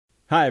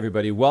Hi,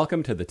 everybody.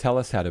 Welcome to the Tell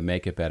Us How to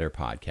Make It Better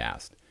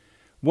podcast.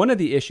 One of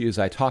the issues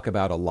I talk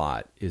about a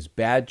lot is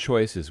bad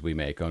choices we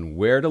make on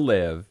where to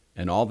live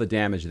and all the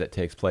damage that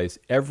takes place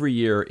every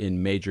year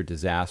in major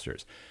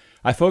disasters.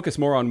 I focus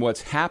more on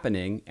what's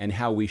happening and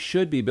how we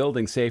should be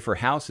building safer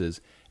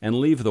houses and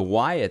leave the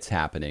why it's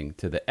happening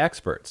to the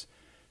experts.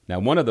 Now,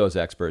 one of those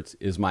experts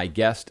is my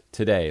guest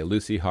today,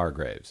 Lucy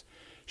Hargreaves.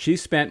 She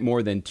spent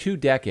more than 2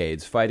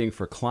 decades fighting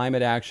for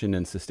climate action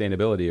and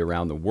sustainability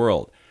around the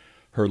world.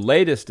 Her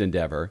latest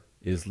endeavor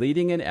is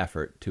leading an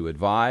effort to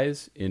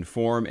advise,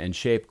 inform, and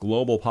shape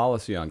global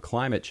policy on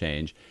climate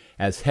change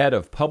as head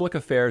of public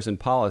affairs and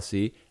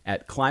policy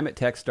at climate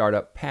tech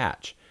startup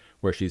Patch,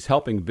 where she's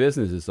helping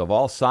businesses of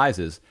all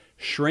sizes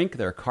shrink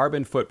their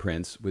carbon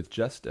footprints with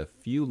just a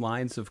few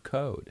lines of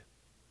code.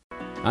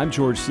 I'm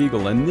George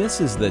Siegel, and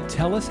this is the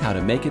Tell Us How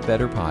to Make It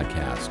Better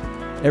podcast.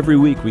 Every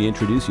week we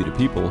introduce you to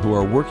people who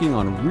are working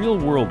on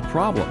real-world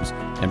problems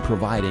and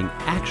providing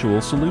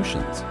actual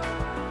solutions.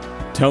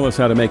 Tell Us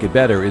How to Make It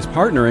Better is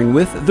partnering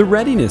with the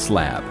Readiness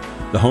Lab,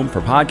 the home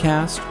for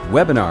podcasts,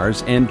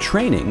 webinars, and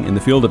training in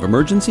the field of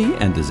emergency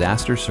and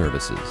disaster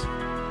services.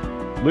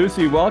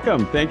 Lucy,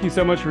 welcome. Thank you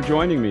so much for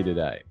joining me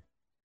today.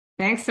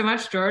 Thanks so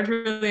much, George.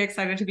 Really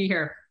excited to be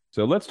here.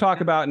 So let's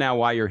talk about now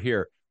why you're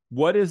here.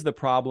 What is the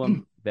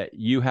problem that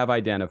you have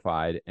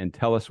identified, and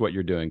tell us what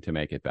you're doing to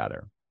make it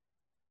better?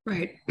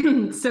 Right.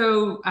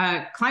 So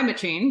climate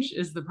change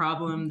is the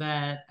problem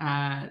that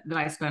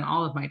I spent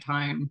all of my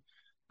time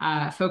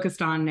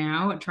focused on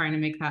now, trying to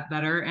make that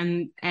better.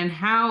 And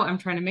how I'm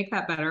trying to make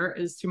that better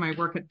is through my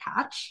work at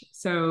Patch.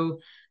 So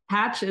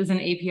Patch is an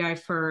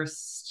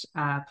API-first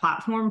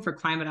platform for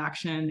climate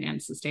action and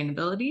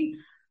sustainability.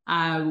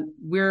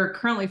 We're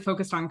currently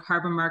focused on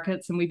carbon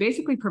markets, and we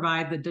basically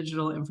provide the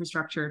digital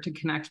infrastructure to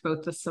connect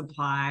both the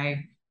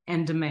supply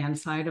and demand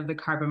side of the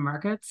carbon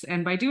markets.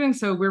 And by doing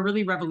so, we're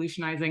really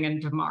revolutionizing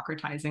and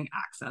democratizing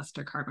access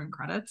to carbon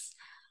credits.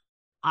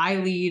 I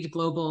lead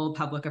global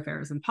public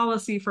affairs and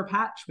policy for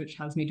Patch, which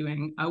has me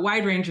doing a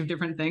wide range of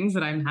different things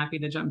that I'm happy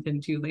to jump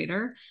into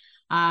later.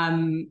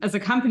 As a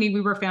company,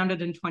 we were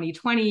founded in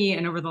 2020,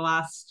 and over the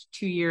last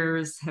 2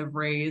 years have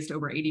raised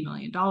over $80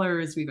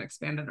 million. We've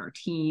expanded our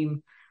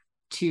team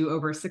to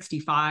over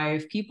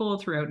 65 people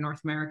throughout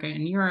North America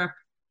and Europe.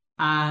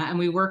 And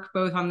we work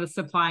both on the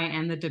supply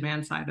and the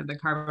demand side of the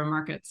carbon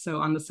market.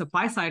 So on the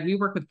supply side, we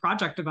work with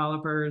project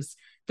developers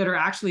that are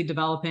actually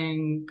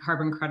developing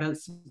carbon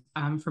credits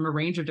from a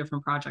range of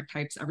different project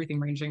types,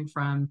 everything ranging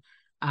from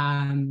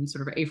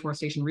sort of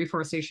afforestation,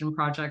 reforestation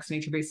projects,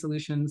 nature-based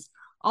solutions,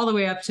 all the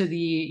way up to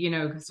the,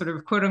 sort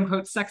of quote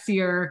unquote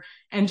sexier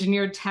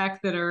engineered tech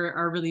that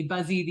are really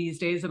buzzy these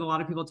days that a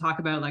lot of people talk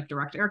about, like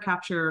direct air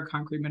capture,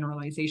 concrete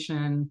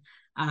mineralization,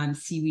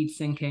 seaweed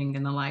sinking,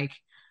 and the like.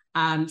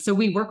 So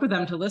we work with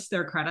them to list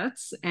their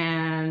credits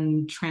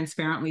and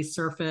transparently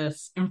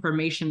surface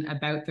information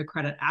about the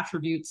credit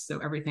attributes. So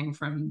everything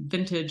from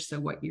vintage, so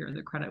what year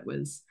the credit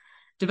was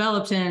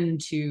developed in,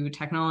 to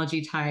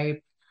technology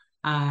type,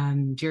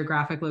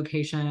 geographic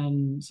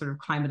location, sort of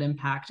climate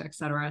impact, et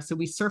cetera. So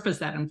we surface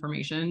that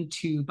information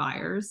to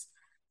buyers.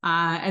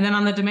 And then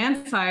on the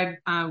demand side,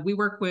 we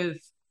work with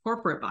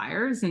corporate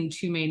buyers in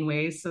 2 main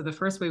ways. So the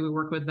first way we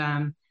work with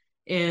them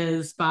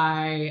is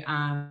by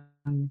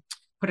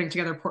putting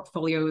together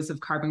portfolios of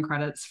carbon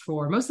credits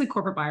for mostly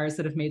corporate buyers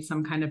that have made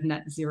some kind of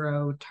net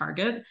zero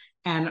target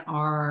and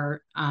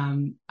are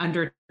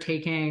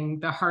undertaking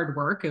the hard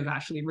work of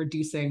actually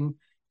reducing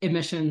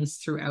emissions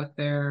throughout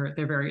their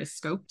various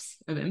scopes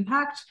of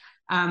impact,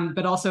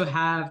 but also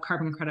have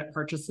carbon credit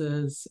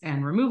purchases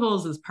and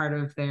removals as part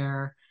of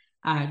their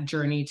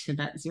journey to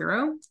net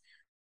zero.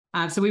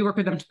 So we work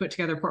with them to put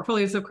together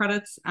portfolios of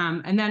credits.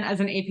 And then as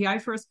an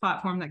API-first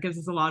platform, that gives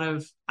us a lot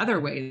of other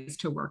ways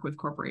to work with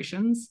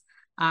corporations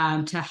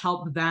to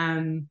help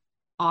them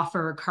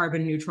offer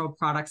carbon neutral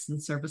products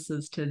and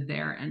services to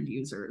their end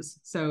users.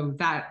 So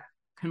that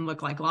can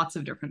look like lots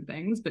of different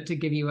things, but to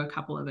give you a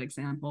couple of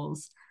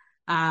examples,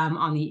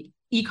 on the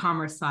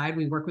e-commerce side,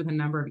 we work with a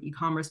number of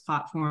e-commerce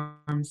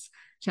platforms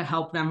to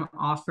help them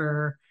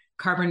offer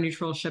carbon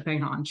neutral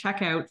shipping on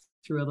checkout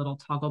through a little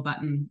toggle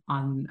button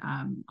on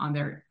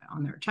their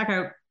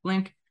checkout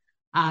link.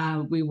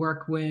 We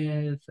work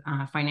with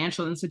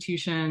financial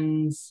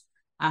institutions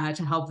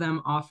to help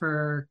them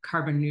offer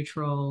carbon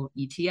neutral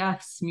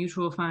ETFs,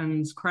 mutual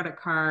funds, credit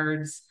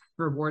cards,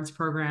 rewards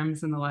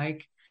programs, and the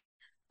like,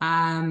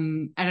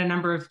 and a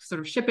number of sort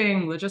of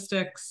shipping,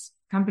 logistics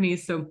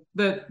companies. So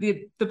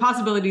the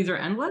possibilities are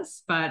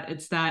endless, but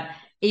it's that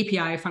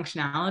API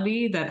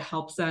functionality that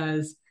helps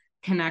us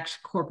connect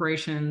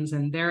corporations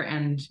and their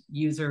end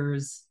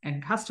users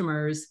and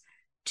customers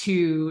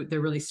to the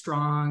really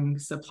strong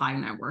supply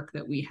network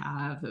that we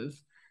have of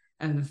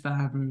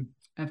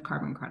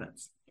carbon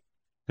credits.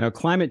 Now,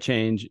 climate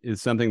change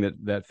is something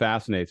that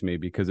fascinates me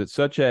because it's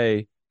such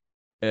an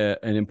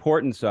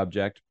important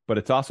subject, but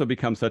it's also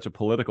become such a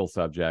political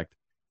subject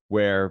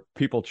where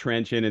people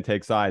trench in and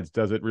take sides.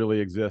 Does it really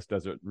exist?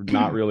 Does it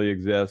not really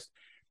exist?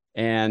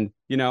 And,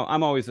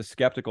 I'm always a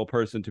skeptical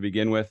person to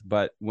begin with.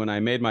 But when I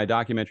made my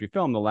documentary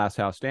film, The Last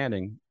House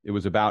Standing, it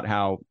was about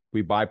how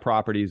we buy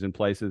properties in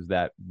places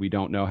that we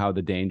don't know how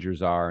the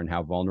dangers are and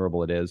how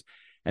vulnerable it is.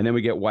 And then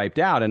we get wiped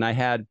out. And I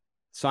had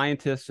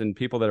scientists and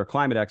people that are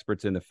climate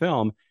experts in the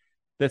film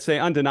that say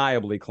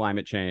undeniably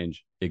climate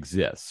change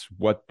exists.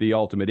 What the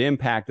ultimate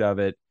impact of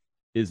it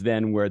is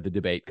then where the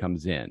debate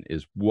comes in,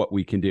 is what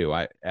we can do.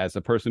 As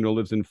a person who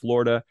lives in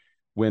Florida,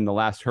 when the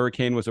last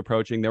hurricane was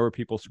approaching, there were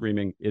people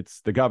screaming, it's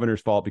the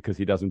governor's fault because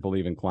he doesn't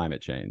believe in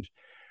climate change.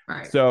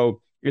 Right.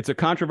 So it's a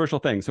controversial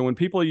thing. So when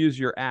people use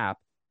your app,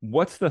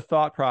 what's the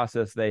thought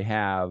process they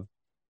have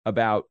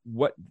about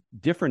what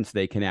difference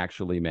they can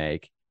actually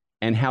make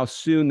and how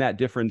soon that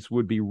difference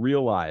would be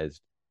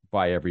realized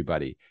by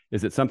everybody?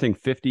 Is it something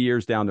 50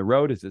 years down the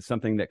road? Is it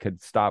something that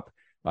could stop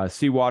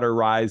seawater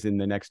rise in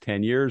the next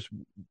 10 years?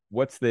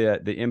 What's the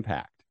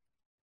impact?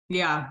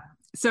 Yeah.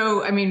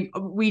 So, I mean,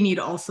 we need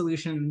all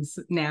solutions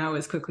now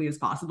as quickly as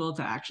possible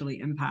to actually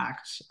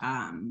impact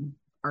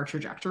our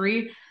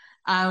trajectory.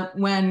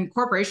 When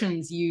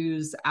corporations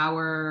use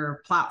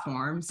our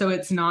platform, so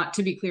it's not,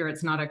 to be clear,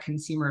 it's not a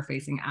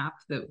consumer-facing app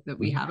that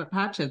we have at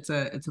Patch. It's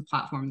a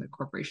platform that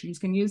corporations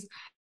can use.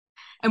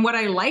 And what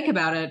I like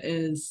about it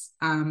is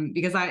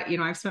because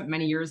I've spent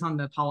many years on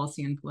the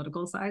policy and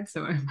political side,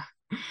 so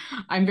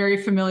I'm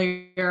very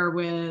familiar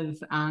with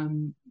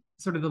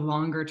sort of the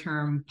longer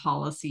term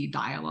policy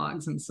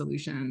dialogues and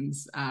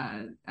solutions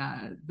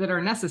that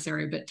are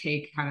necessary, but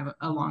take kind of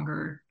a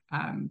longer.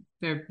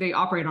 They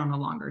operate on a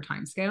longer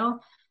time scale.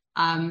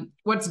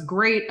 What's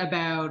great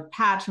about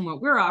Patch and what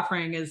we're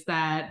offering is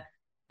that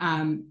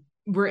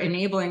we're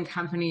enabling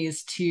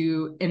companies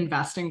to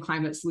invest in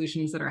climate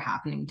solutions that are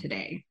happening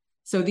today.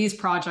 So these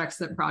projects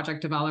that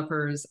project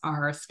developers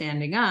are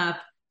standing up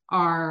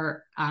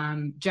are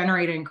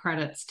generating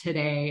credits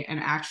today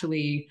and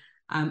actually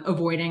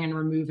avoiding and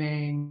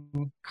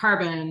removing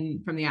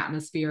carbon from the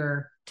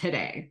atmosphere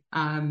today,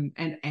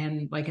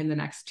 and like in the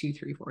next 2,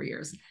 3, 4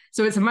 years.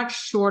 So it's a much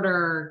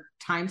shorter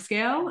time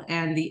scale,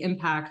 and the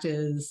impact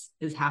is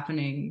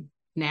happening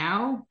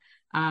now,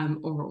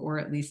 or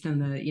at least in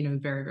the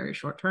very, very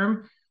short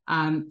term.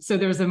 So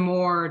there's a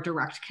more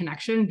direct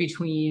connection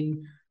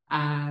between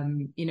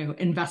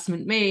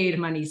investment made,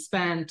 money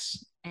spent,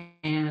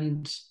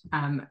 and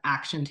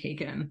action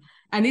taken.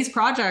 And these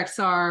projects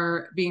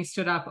are being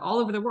stood up all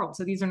over the world.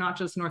 So these are not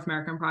just North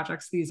American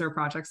projects. These are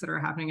projects that are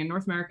happening in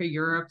North America,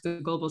 Europe, the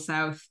global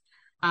South,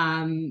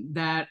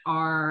 that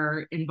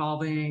are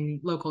involving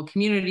local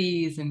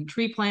communities and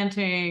tree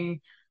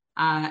planting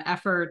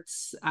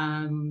efforts.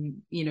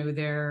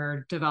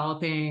 They're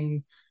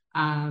developing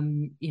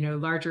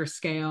larger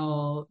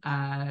scale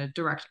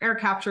direct air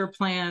capture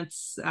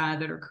plants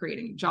that are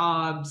creating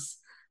jobs.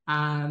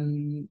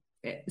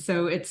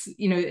 So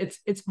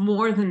it's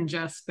more than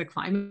just the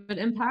climate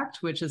impact,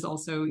 which is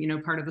also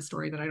part of the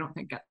story that I don't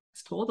think gets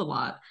told a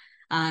lot.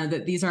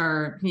 That these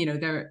are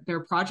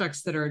they're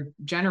projects that are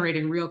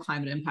generating real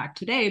climate impact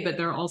today, but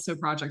they're also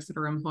projects that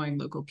are employing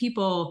local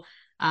people,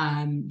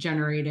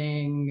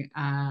 generating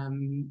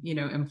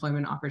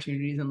employment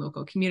opportunities in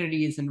local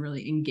communities, and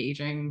really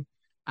engaging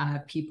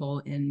people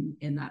in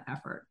that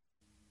effort.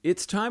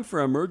 It's time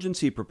for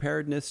emergency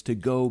preparedness to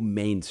go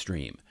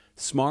mainstream.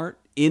 Smart,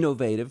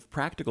 innovative,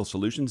 practical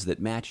solutions that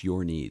match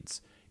your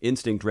needs.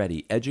 Instinct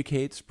Ready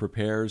educates,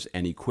 prepares,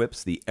 and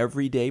equips the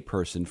everyday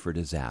person for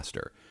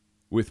disaster.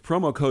 With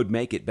promo code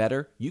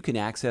MAKEITBETTER, you can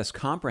access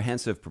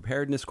comprehensive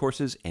preparedness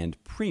courses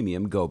and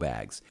premium go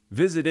bags.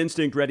 Visit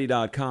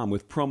InstinctReady.com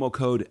with promo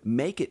code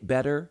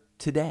MAKEITBETTER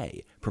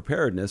today.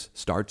 Preparedness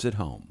starts at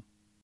home.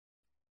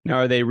 Now,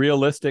 are they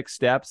realistic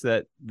steps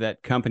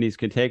that companies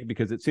can take?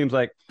 Because it seems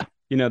like,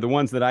 the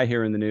ones that I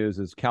hear in the news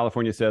is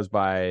California says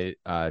by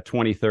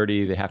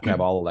 2030 they have to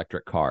have all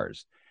electric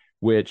cars,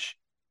 which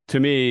to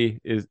me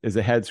is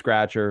a head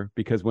scratcher,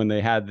 because when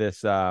they had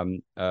this a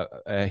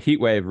heat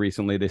wave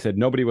recently, they said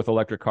nobody with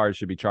electric cars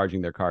should be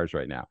charging their cars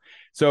right now.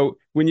 So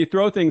when you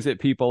throw things at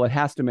people, it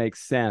has to make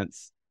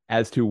sense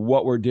as to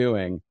what we're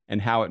doing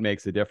and how it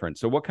makes a difference.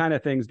 So what kind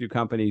of things do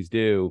companies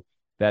do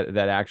that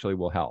actually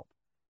will help?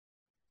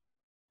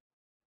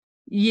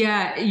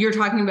 Yeah, you're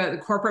talking about the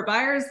corporate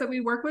buyers that we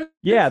work with?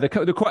 Yeah,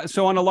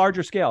 so on a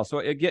larger scale. So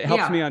it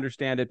helps me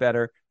understand it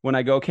better when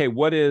I go, okay,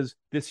 what is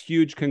this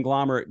huge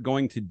conglomerate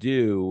going to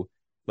do?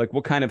 Like,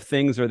 what kind of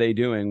things are they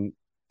doing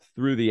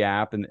through the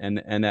app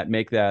and that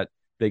make that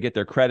they get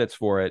their credits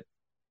for it?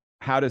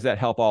 How does that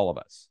help all of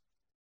us?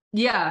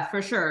 Yeah,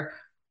 for sure.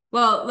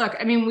 Well, look,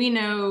 I mean, we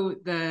know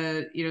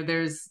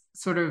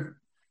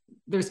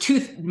there's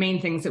two main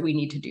things that we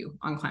need to do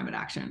on climate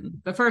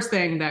action. The first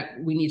thing that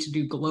we need to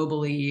do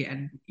globally,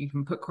 and you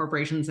can put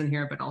corporations in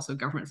here, but also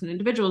governments and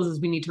individuals, is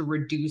we need to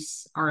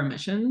reduce our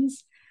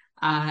emissions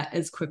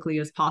as quickly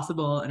as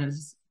possible and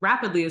as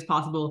rapidly as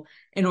possible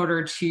in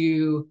order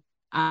to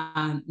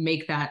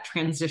make that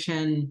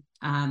transition,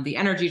 the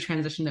energy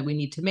transition that we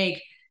need to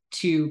make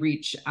to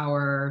reach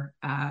our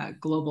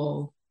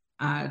global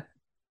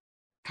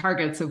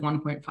targets of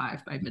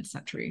 1.5 by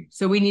mid-century.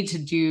 So we need to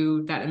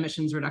do that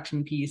emissions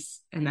reduction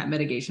piece and that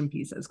mitigation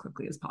piece as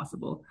quickly as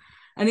possible.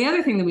 And the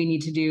other thing that we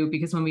need to do,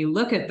 because when we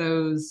look at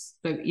those,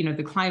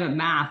 the climate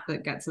math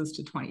that gets us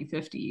to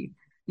 2050,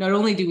 not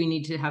only do we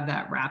need to have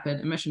that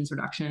rapid emissions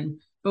reduction,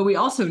 but we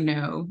also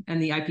know,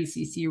 and the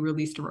IPCC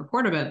released a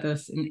report about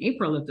this in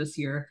April of this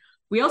year,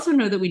 we also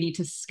know that we need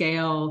to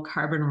scale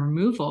carbon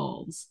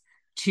removals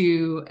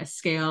to a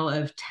scale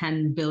of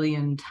 10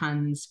 billion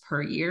tons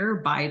per year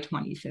by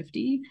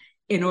 2050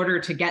 in order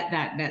to get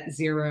that net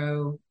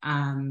zero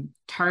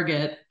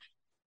target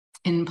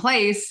in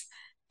place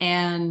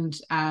and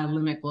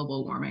limit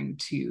global warming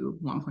to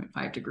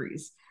 1.5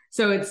 degrees.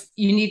 So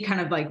you need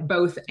kind of like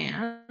both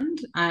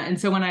and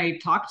so when I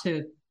talk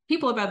to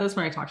people about this,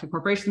 when I talk to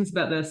corporations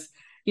about this,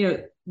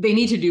 they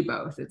need to do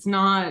both. It's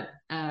not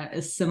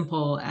as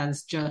simple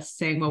as just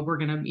saying, well, we're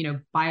going to,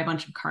 buy a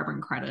bunch of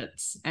carbon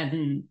credits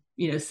and,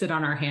 sit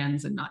on our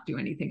hands and not do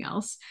anything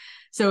else.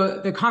 So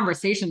the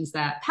conversations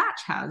that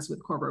Patch has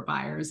with corporate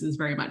buyers is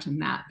very much in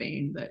that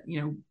vein that,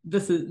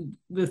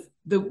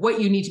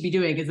 what you need to be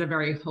doing is a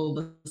very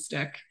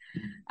holistic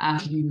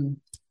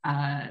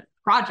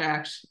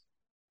project.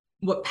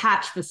 What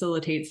Patch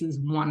facilitates is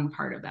one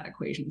part of that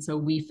equation. So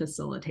we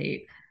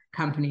facilitate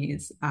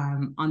companies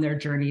on their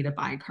journey to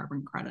buy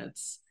carbon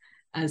credits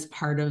as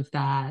part of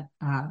that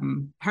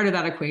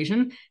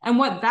equation. And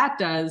what that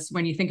does,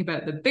 when you think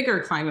about the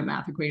bigger climate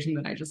math equation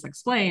that I just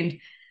explained,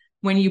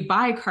 when you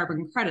buy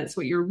carbon credits,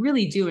 what you're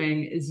really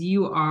doing is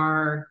you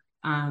are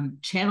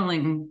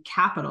channeling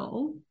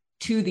capital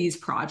to these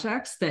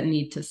projects that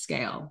need to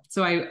scale.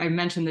 So I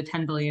mentioned the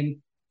 10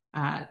 billion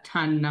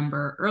ton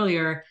number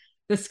earlier.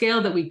 The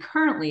scale that we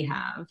currently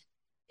have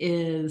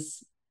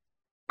is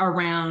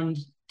around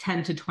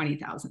 10 to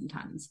 20,000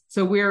 tons.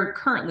 So we're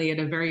currently at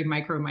a very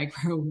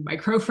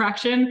micro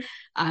fraction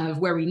of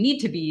where we need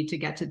to be to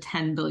get to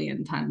 10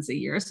 billion tons a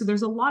year. So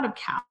there's a lot of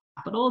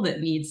capital that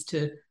needs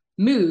to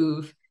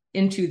move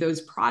into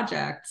those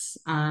projects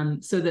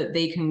so that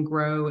they can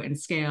grow and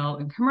scale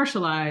and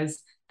commercialize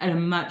at a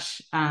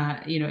much,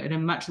 in a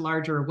much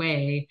larger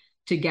way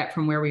to get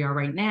from where we are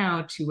right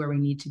now to where we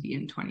need to be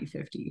in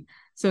 2050.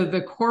 So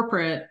the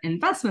corporate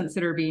investments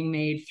that are being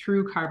made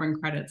through carbon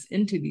credits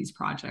into these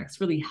projects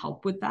really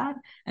help with that.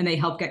 And they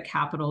help get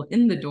capital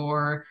in the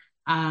door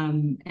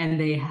and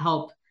they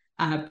help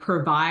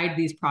provide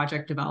these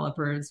project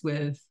developers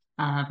with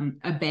a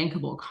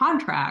bankable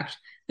contract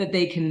that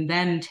they can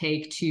then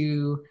take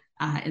to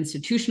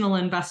institutional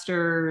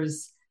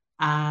investors,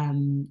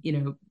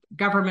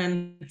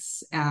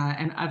 governments,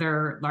 and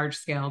other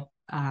large-scale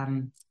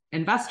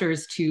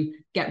investors to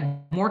get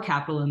more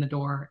capital in the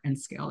door and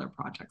scale their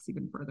projects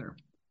even further.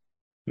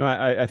 No,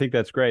 I think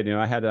that's great.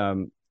 I had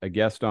a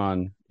guest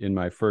on in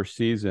my first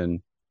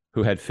season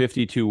who had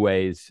 52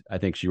 ways. I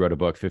think she wrote a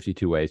book,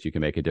 52 ways you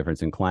can make a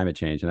difference in climate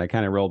change. And I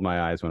kind of rolled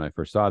my eyes when I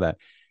first saw that.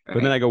 Right.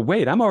 But then I go,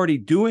 wait, I'm already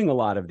doing a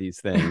lot of these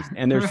things.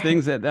 And there's right.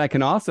 things that I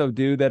can also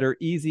do that are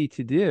easy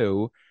to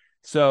do.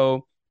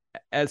 So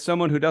as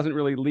someone who doesn't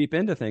really leap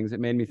into things, it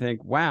made me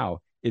think,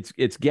 wow,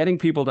 it's getting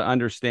people to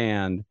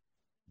understand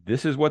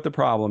this is what the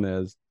problem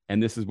is,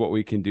 and this is what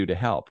we can do to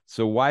help.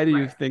 So why do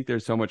you think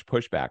there's so much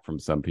pushback from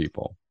some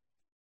people?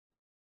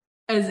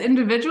 As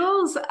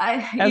individuals?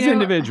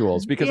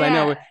 Individuals, because I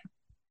know...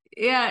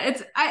 Yeah,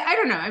 I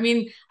don't know. I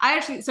mean,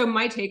 so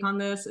my take on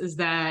this is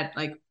that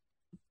like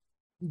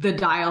the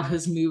dial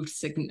has moved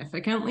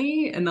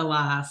significantly in the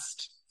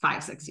last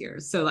 5-6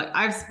 years. So like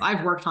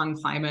I've worked on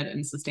climate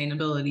and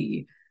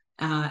sustainability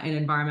and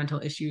environmental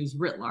issues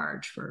writ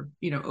large for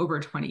over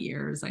 20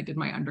 years. I did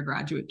my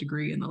undergraduate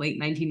degree in the late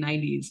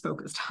 1990s,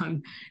 focused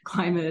on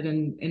climate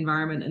and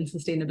environment and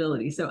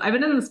sustainability. So I've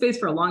been in the space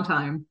for a long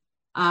time,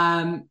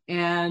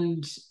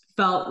 and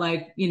felt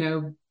like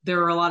there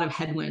were a lot of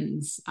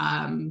headwinds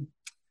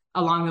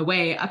along the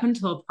way up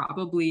until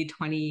probably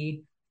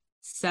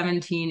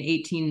 2017,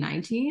 18,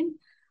 19,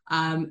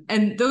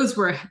 and those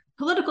were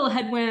political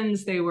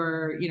headwinds. They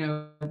were,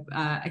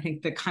 I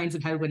think the kinds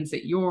of headwinds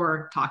that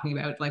you're talking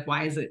about, like,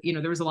 why is it,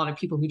 there was a lot of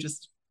people who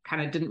just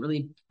kind of didn't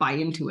really buy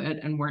into it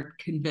and weren't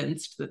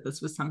convinced that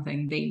this was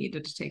something they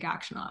needed to take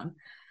action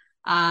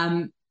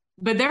on.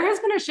 But there has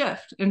been a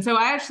shift. And so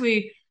I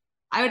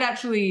would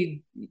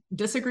actually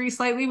disagree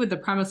slightly with the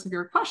premise of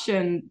your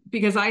question,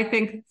 because I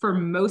think for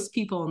most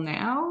people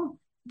now,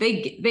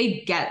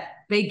 they get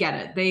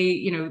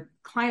it.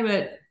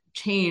 Climate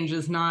change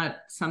is not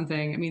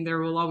something, I mean, there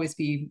will always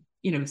be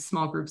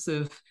small groups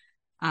of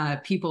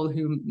people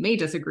who may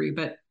disagree,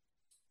 but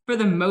for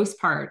the most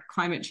part,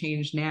 climate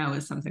change now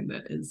is something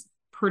that is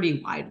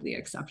pretty widely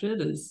accepted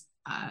as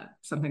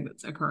something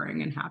that's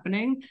occurring and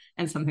happening,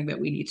 and something that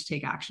we need to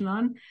take action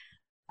on.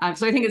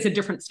 So I think it's a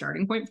different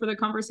starting point for the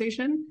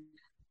conversation.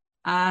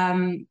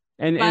 And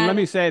let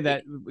me say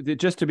that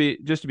just to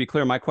be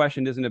clear, my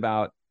question isn't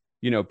about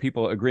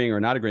people agreeing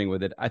or not agreeing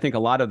with it. I think a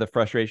lot of the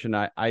frustration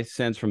I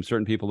sense from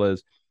certain people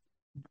is,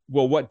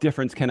 well, what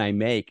difference can I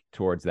make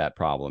towards that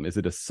problem? Is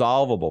it a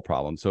solvable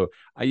problem? So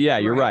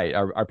you're right.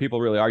 Are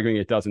people really arguing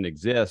it doesn't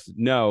exist?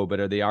 No, but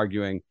are they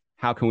arguing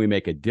how can we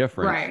make a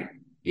difference? Right.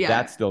 Yeah.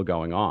 That's still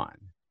going on.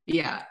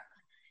 Yeah.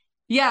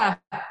 Yeah.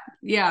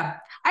 Yeah.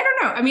 I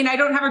don't know. I mean, I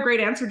don't have a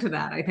great answer to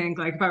that. I think,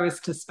 like, if I was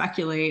to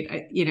speculate,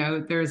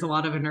 there's a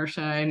lot of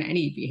inertia in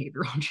any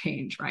behavioral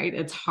change, right?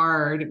 It's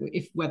hard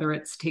if whether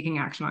it's taking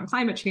action on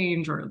climate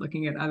change or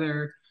looking at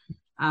other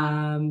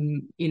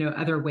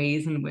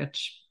ways in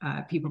which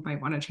people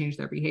might want to change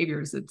their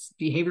behaviors. It's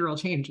behavioral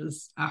change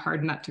is a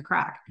hard nut to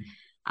crack.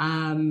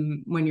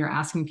 When you're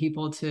asking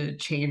people to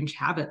change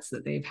habits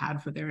that they've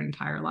had for their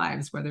entire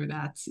lives, whether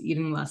that's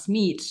eating less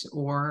meat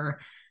or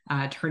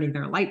turning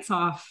their lights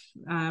off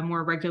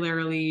more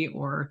regularly,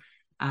 or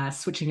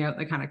switching out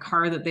the kind of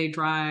car that they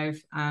drive.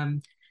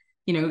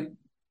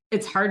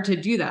 It's hard to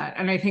do that.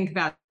 And I think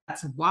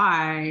that's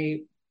why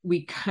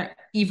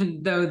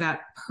even though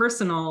that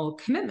personal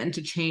commitment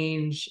to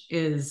change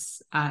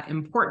is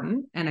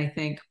important, and I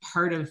think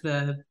part of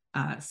the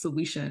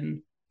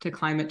solution to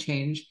climate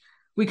change,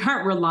 we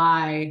can't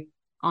rely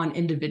on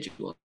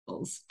individuals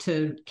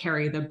to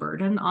carry the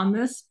burden on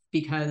this,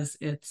 because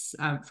it's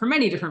for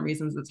many different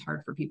reasons, it's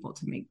hard for people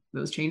to make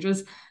those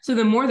changes. So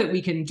the more that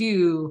we can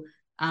do,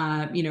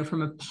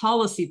 from a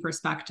policy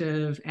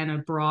perspective and a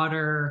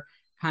broader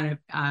kind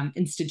of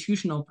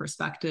institutional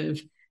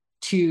perspective,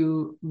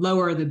 to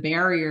lower the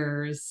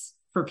barriers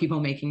for people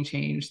making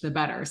change, the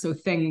better. So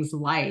things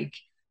like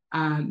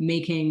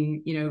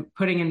putting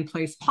in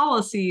place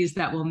policies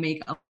that will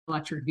make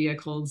electric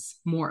vehicles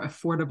more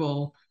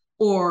affordable,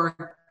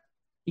 or,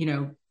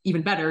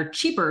 even better,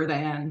 cheaper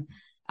than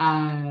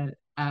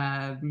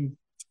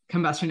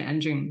combustion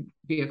engine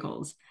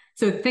vehicles.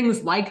 So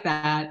things like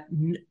that,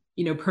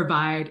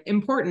 provide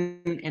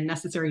important and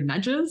necessary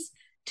nudges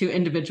to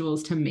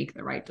individuals to make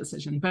the right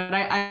decision. But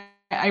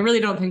I really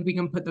don't think we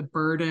can put the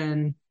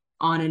burden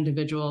on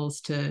individuals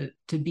to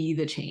be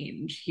the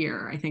change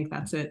here. I think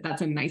that's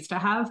a nice to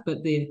have,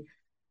 but the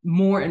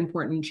more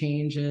important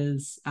change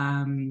is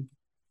the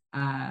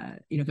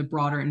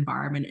broader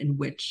environment in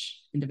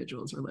which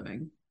individuals are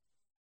living.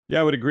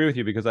 Yeah, I would agree with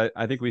you, because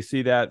I think we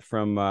see that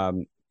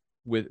from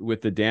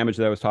with the damage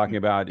that I was talking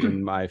about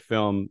in my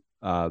film,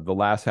 The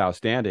Last House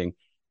Standing.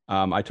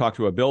 I talked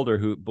to a builder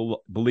who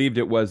believed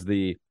it was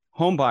the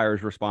home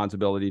buyer's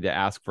responsibility to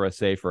ask for a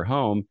safer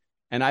home.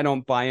 And I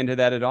don't buy into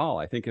that at all.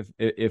 I think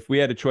if we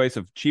had a choice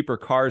of cheaper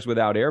cars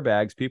without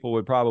airbags, people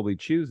would probably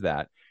choose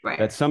that. Right.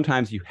 That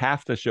sometimes you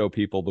have to show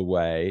people the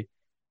way,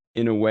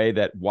 in a way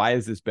that, why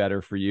is this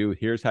better for you?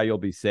 Here's how you'll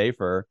be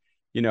safer.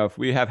 If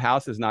we have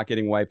houses not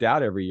getting wiped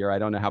out every year, I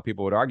don't know how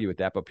people would argue with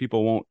that, but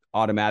people won't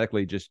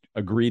automatically just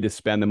agree to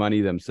spend the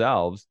money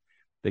themselves.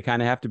 They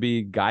kind of have to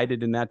be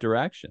guided in that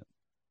direction.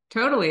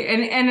 Totally.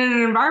 And in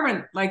an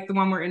environment like the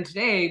one we're in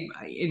today,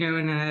 in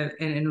an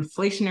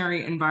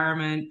inflationary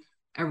environment,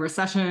 a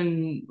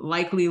recession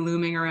likely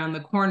looming around the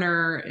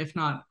corner, if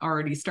not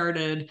already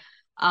started,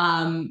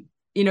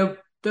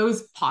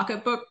 those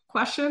pocketbook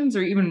questions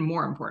are even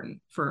more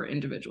important for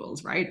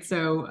individuals, right?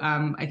 So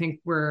I think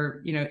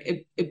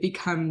it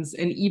becomes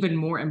an even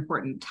more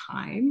important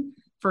time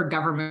for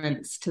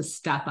governments to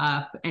step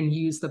up and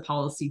use the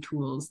policy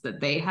tools that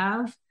they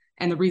have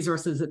and the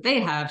resources that they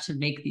have to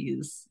make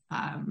these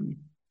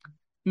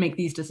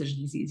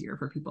decisions easier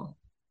for people.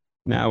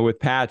 Now, with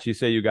Patch, you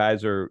say you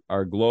guys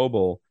are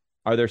global.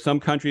 Are there some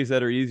countries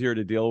that are easier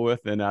to deal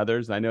with than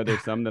others? I know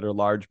there's some that are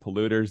large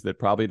polluters that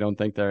probably don't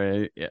think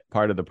they're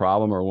part of the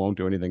problem or won't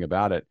do anything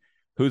about it.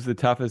 Who's the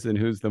toughest and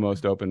who's the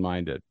most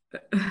open-minded?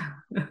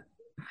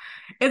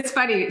 It's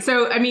funny.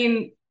 So, I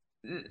mean,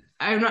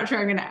 I'm not sure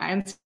I'm going to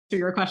answer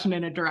your question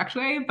in a direct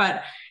way,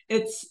 but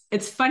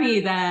it's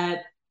funny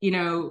that,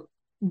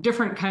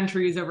 different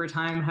countries over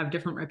time have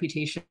different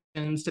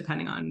reputations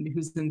depending on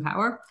who's in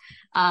power.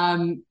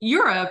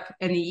 Europe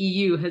and the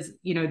EU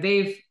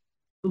they've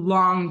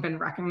long been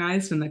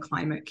recognized in the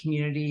climate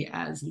community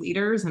as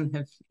leaders, and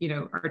have,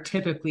 are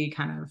typically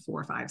kind of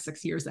 4, 5,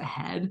 6 years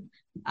ahead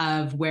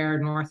of where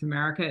North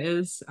America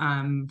is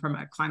from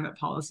a climate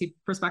policy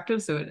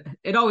perspective. So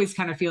it always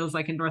kind of feels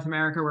like in North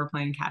America, we're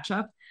playing catch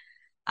up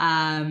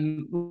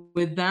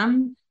with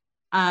them.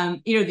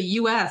 The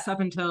US up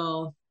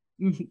until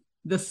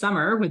this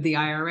summer with the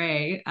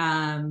IRA,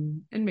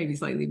 and maybe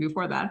slightly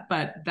before that,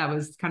 but that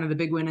was kind of the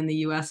big win in the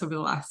US over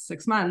the last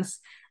 6 months.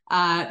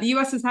 The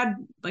US has had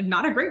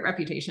not a great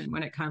reputation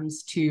when it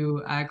comes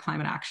to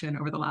climate action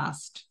over the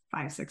last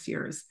 5, 6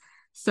 years.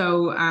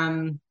 So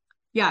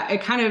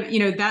it kind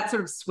of, that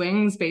sort of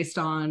swings based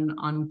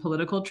on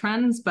political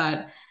trends.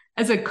 But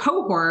as a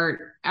cohort,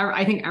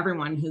 I think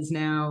everyone has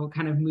now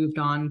kind of moved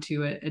on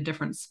to a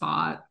different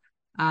spot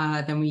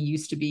than we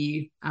used to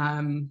be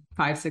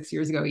 5, 6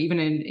 years ago. Even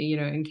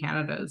in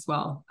Canada as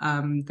well,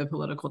 the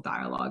political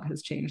dialogue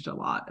has changed a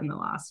lot in the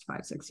last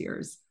 5, 6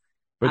 years.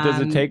 But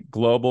does it take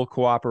global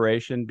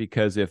cooperation?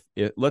 Because if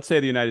let's say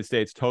the United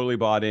States totally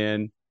bought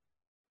in,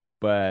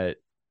 but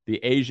the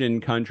Asian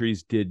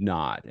countries did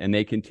not, and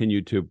they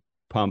continued to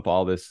pump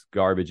all this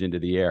garbage into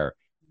the air,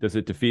 does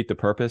it defeat the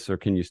purpose, or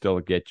can you still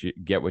get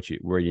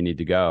where you need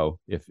to go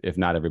if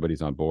not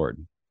everybody's on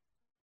board?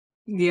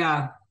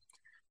 Yeah.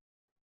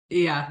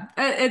 Yeah,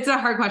 it's a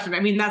hard question. I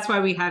mean, that's why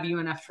we have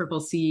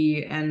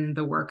UNFCCC and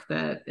the work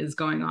that is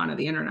going on at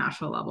the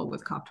international level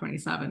with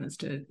COP27 is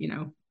to,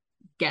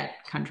 get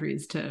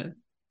countries to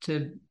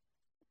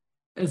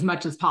as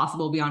much as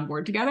possible be on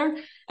board together.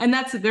 And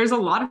there's a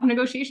lot of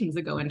negotiations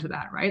that go into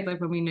that, right? Like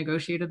when we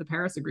negotiated the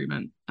Paris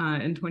Agreement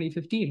in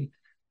 2015.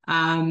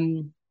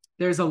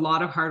 There's a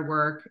lot of hard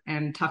work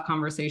and tough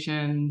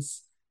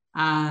conversations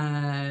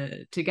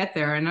to get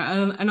there,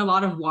 and a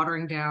lot of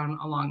watering down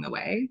along the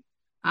way.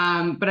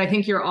 But I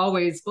think you're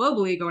always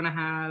globally going to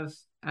have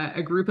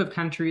a group of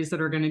countries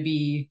that are going to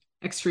be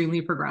extremely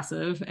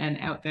progressive and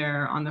out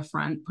there on the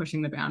front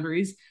pushing the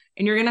boundaries.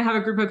 And you're going to have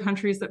a group of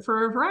countries that,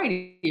 for a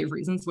variety of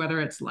reasons,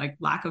 whether it's like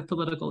lack of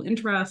political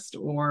interest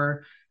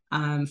or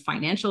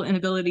financial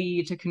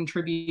inability to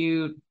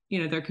contribute,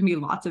 there can be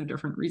lots of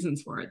different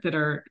reasons for it that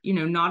are,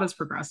 not as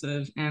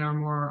progressive and are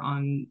more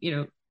on,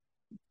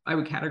 I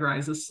would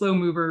categorize as slow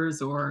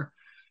movers or,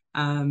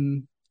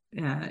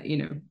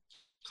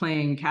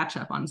 playing catch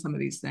up on some of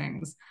these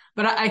things.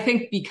 But I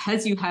think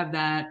because you have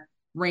that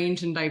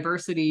range and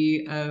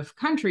diversity of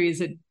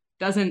countries, it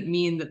doesn't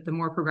mean that the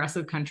more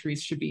progressive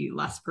countries should be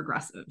less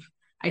progressive.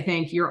 I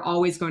think you're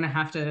always going to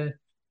have to,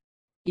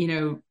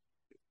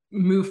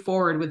 move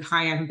forward with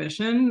high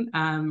ambition,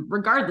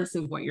 regardless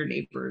of what your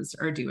neighbors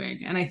are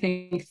doing. And I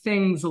think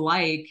things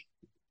like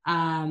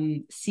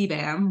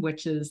CBAM,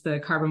 which is the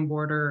carbon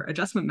border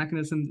adjustment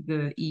mechanism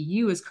the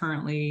EU is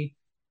currently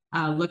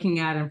looking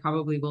at and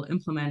probably will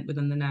implement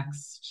within the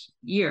next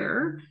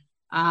year,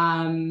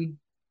 will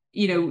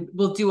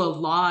do a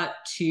lot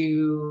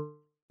to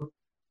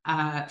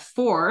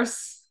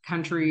force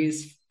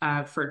countries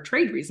for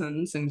trade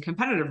reasons and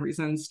competitive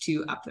reasons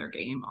to up their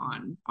game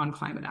on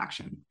climate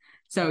action.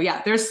 So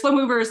yeah, there's slow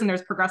movers and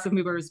there's progressive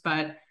movers,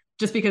 but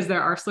just because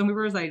there are slow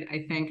movers,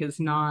 I think is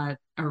not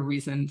a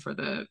reason for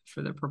the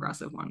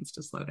progressive ones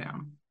to slow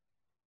down.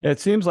 It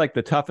seems like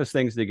the toughest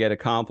things to get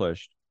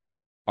accomplished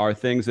are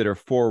things that are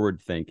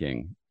forward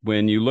thinking.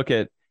 When you look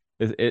at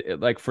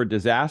like for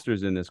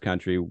disasters in this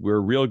country,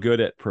 we're real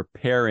good at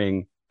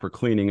preparing for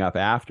cleaning up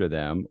after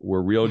them.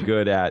 We're real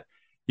good at,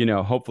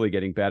 hopefully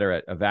getting better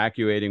at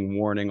evacuating,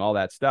 warning, all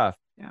that stuff.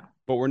 Yeah.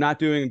 But we're not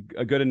doing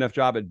a good enough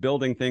job at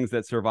building things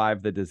that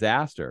survive the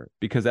disaster,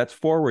 because that's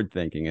forward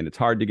thinking, and it's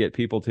hard to get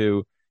people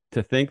to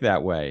think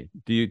that way.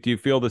 Do you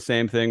feel the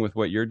same thing with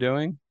what you're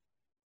doing?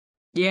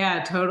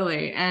 Yeah,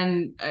 totally.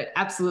 And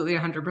absolutely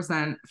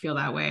 100% feel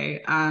that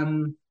way.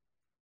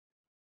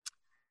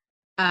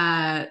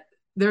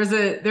 There's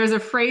a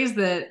phrase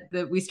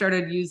that we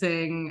started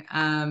using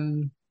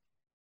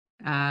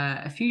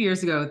a few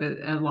years ago that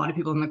a lot of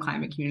people in the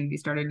climate community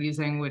started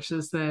using, which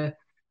is the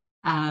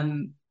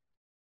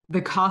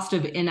cost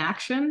of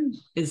inaction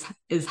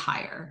is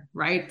higher,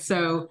 right?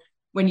 So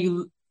when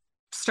you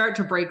start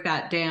to break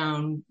that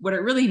down, what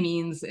it really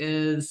means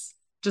is,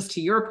 just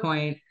to your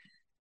point,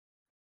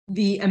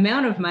 the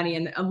amount of money,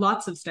 and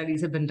lots of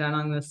studies have been done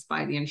on this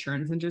by the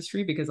insurance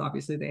industry, because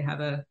obviously they have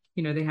a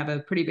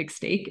pretty big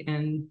stake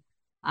in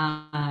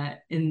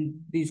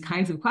these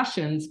kinds of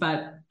questions.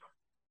 But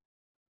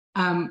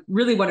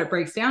really what it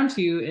breaks down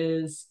to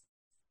is,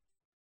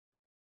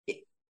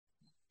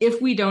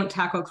 if we don't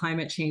tackle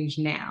climate change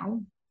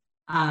now,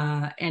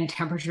 and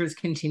temperatures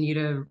continue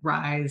to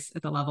rise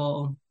at the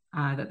level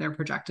that they're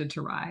projected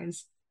to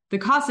rise, the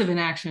cost of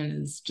inaction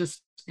is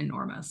just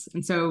enormous.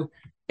 And so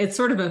it's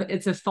sort of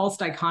it's a false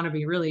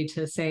dichotomy, really,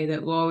 to say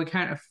that, well, we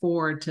can't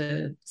afford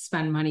to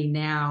spend money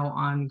now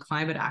on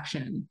climate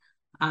action.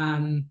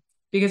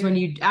 Because when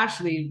you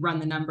actually run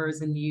the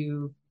numbers and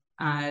you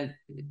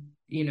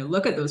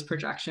look at those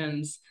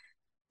projections,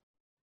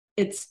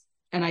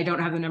 and I don't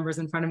have the numbers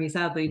in front of me,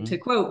 sadly, to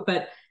quote,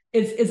 but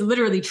it's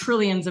literally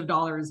trillions of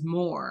dollars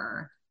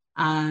more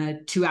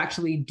to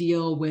actually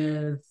deal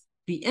with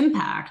the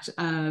impact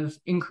of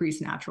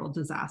increased natural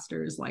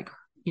disasters, like,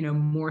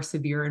 more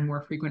severe and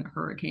more frequent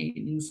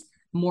hurricanes,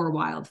 more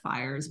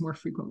wildfires, more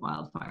frequent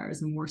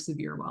wildfires, and more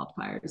severe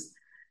wildfires.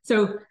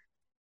 So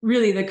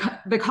really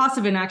the cost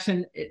of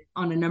inaction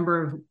on a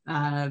number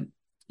of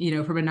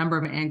from a number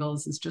of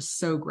angles is just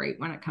so great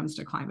when it comes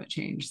to climate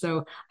change.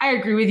 So I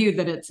agree with you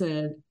that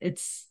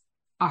it's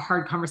a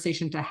hard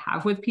conversation to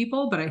have with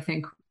people, but I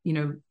think,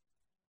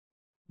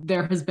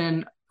 there has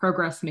been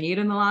progress made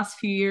in the last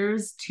few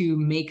years to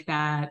make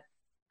that,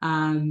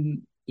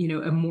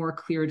 a more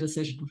clear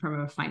decision from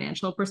a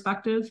financial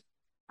perspective,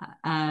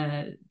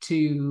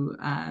 to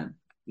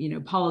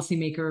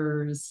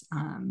policymakers,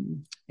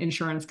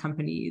 insurance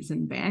companies,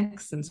 and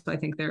banks. And so I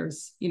think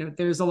there's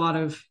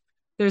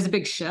a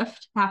big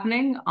shift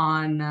happening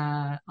on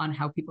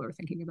how people are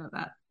thinking about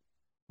that.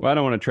 Well, I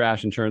don't want to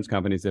trash insurance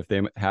companies if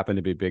they happen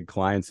to be big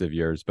clients of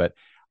yours, but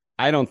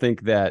I don't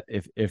think that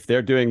if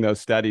they're doing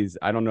those studies,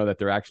 I don't know that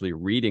they're actually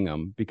reading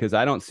them, because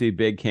I don't see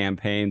big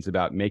campaigns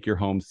about make your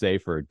home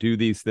safer, do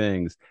these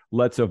things,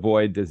 let's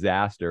avoid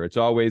disaster. It's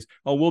always,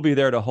 oh, we'll be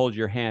there to hold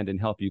your hand and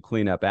help you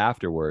clean up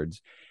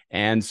afterwards.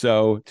 And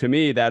so to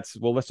me, that's,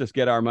 well, let's just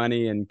get our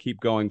money and keep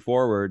going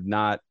forward,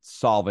 not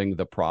solving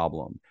the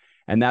problem.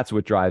 And that's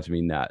what drives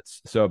me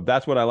nuts. So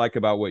that's what I like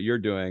about what you're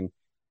doing,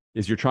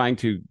 is you're trying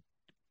to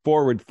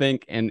forward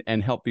think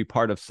and help be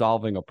part of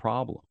solving a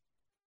problem.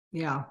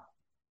 Yeah.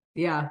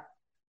 Yeah.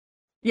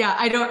 Yeah.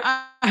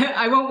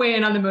 I won't weigh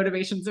in on the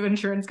motivations of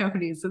insurance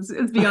companies.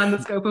 It's beyond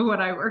the scope of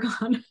what I work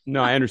on.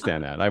 No, I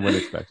understand that. I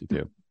wouldn't expect you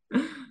to.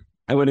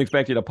 I wouldn't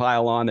expect you to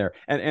pile on there.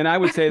 And I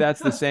would say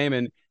that's the same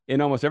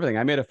in almost everything.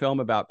 I made a film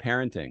about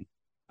parenting,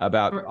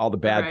 about all the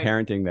bad Right.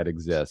 parenting that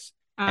exists.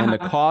 And the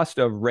cost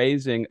of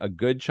raising a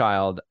good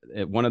child,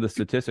 one of the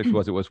statistics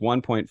was it was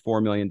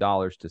 $1.4 million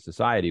to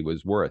society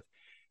was worth.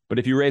 But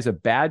if you raise a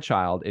bad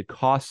child, it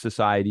costs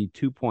society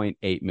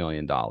 $2.8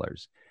 million.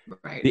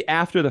 Right. The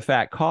after the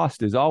fact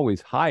cost is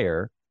always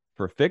higher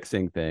for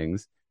fixing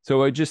things.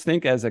 So I just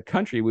think as a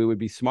country, we would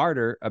be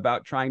smarter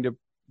about trying to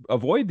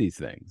avoid these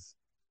things.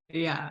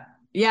 Yeah.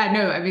 Yeah,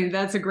 no, I mean,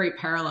 that's a great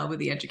parallel with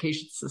the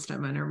education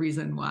system and a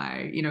reason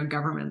why,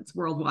 governments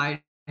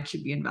worldwide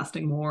should be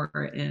investing more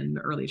in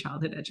early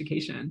childhood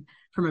education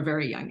from a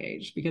very young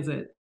age, because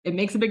it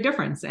makes a big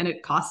difference and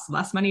it costs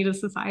less money to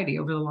society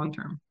over the long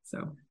term.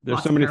 So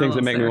there's so many things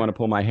that make me want to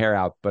pull my hair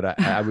out, but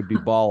I would be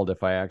bald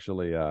if I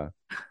actually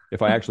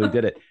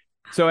did it.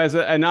 So as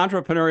an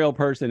entrepreneurial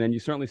person, and you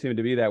certainly seem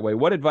to be that way,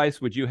 what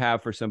advice would you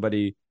have for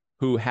somebody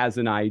who has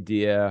an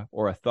idea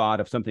or a thought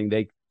of something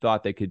they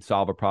thought they could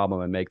solve a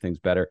problem and make things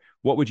better?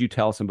 What would you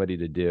tell somebody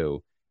to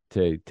do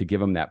to give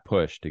them that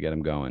push to get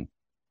them going?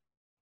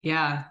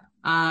 Yeah.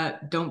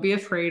 Don't be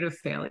afraid of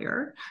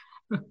failure.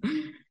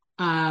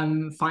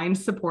 Find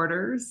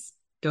supporters.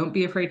 Don't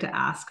be afraid to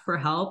ask for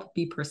help.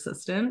 Be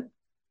persistent.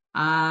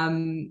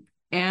 And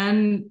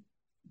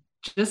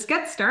just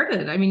get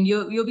started. I mean,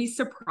 you'll be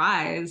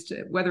surprised,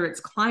 whether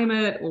it's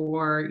climate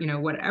or,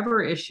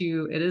 whatever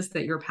issue it is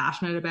that you're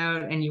passionate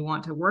about and you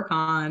want to work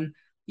on.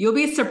 You'll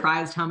be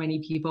surprised how many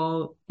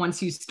people,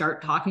 once you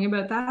start talking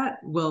about that,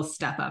 will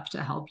step up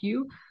to help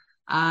you.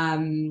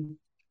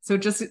 So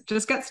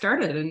just get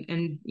started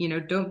and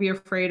don't be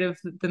afraid of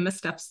the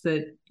missteps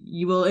that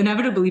you will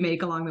inevitably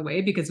make along the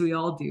way, because we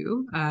all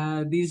do.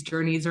 These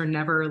journeys are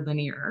never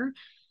linear.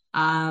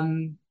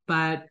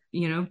 But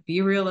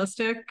be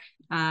realistic,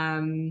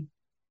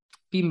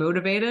 be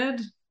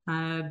motivated,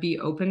 be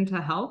open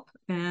to help,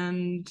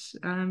 and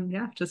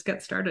just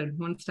get started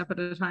one step at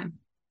a time.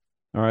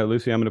 All right,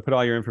 Lucy, I'm going to put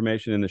all your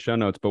information in the show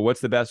notes, but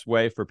what's the best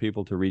way for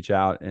people to reach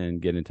out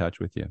and get in touch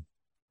with you?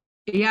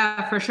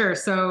 Yeah, for sure.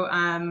 So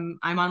I'm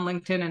on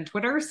LinkedIn and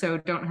Twitter, so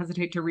don't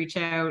hesitate to reach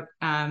out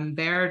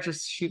there.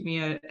 Just shoot me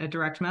a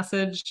direct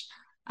message.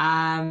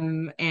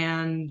 And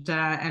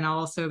I'll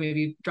also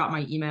maybe drop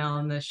my email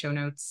in the show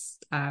notes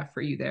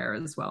for you there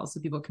as well, so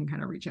people can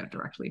kind of reach out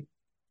directly.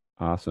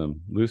 Awesome.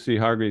 Lucy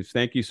Hargreaves,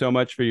 thank you so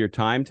much for your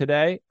time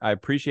today. I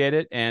appreciate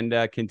it, and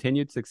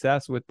continued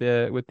success with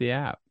the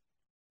app.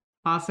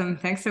 Awesome.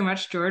 Thanks so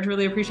much, George.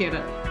 Really appreciate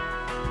it.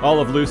 All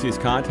of Lucy's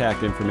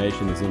contact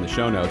information is in the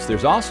show notes.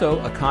 There's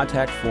also a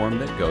contact form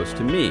that goes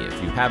to me.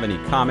 If you have any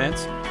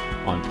comments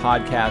on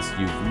podcasts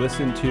you've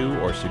listened to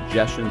or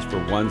suggestions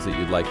for ones that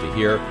you'd like to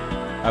hear,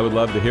 I would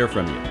love to hear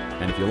from you.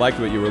 And if you liked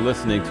what you were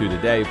listening to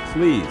today,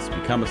 please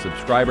become a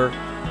subscriber,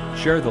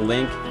 share the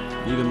link,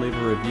 even leave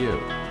a review.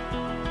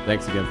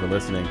 Thanks again for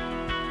listening.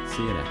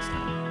 See you next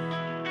time.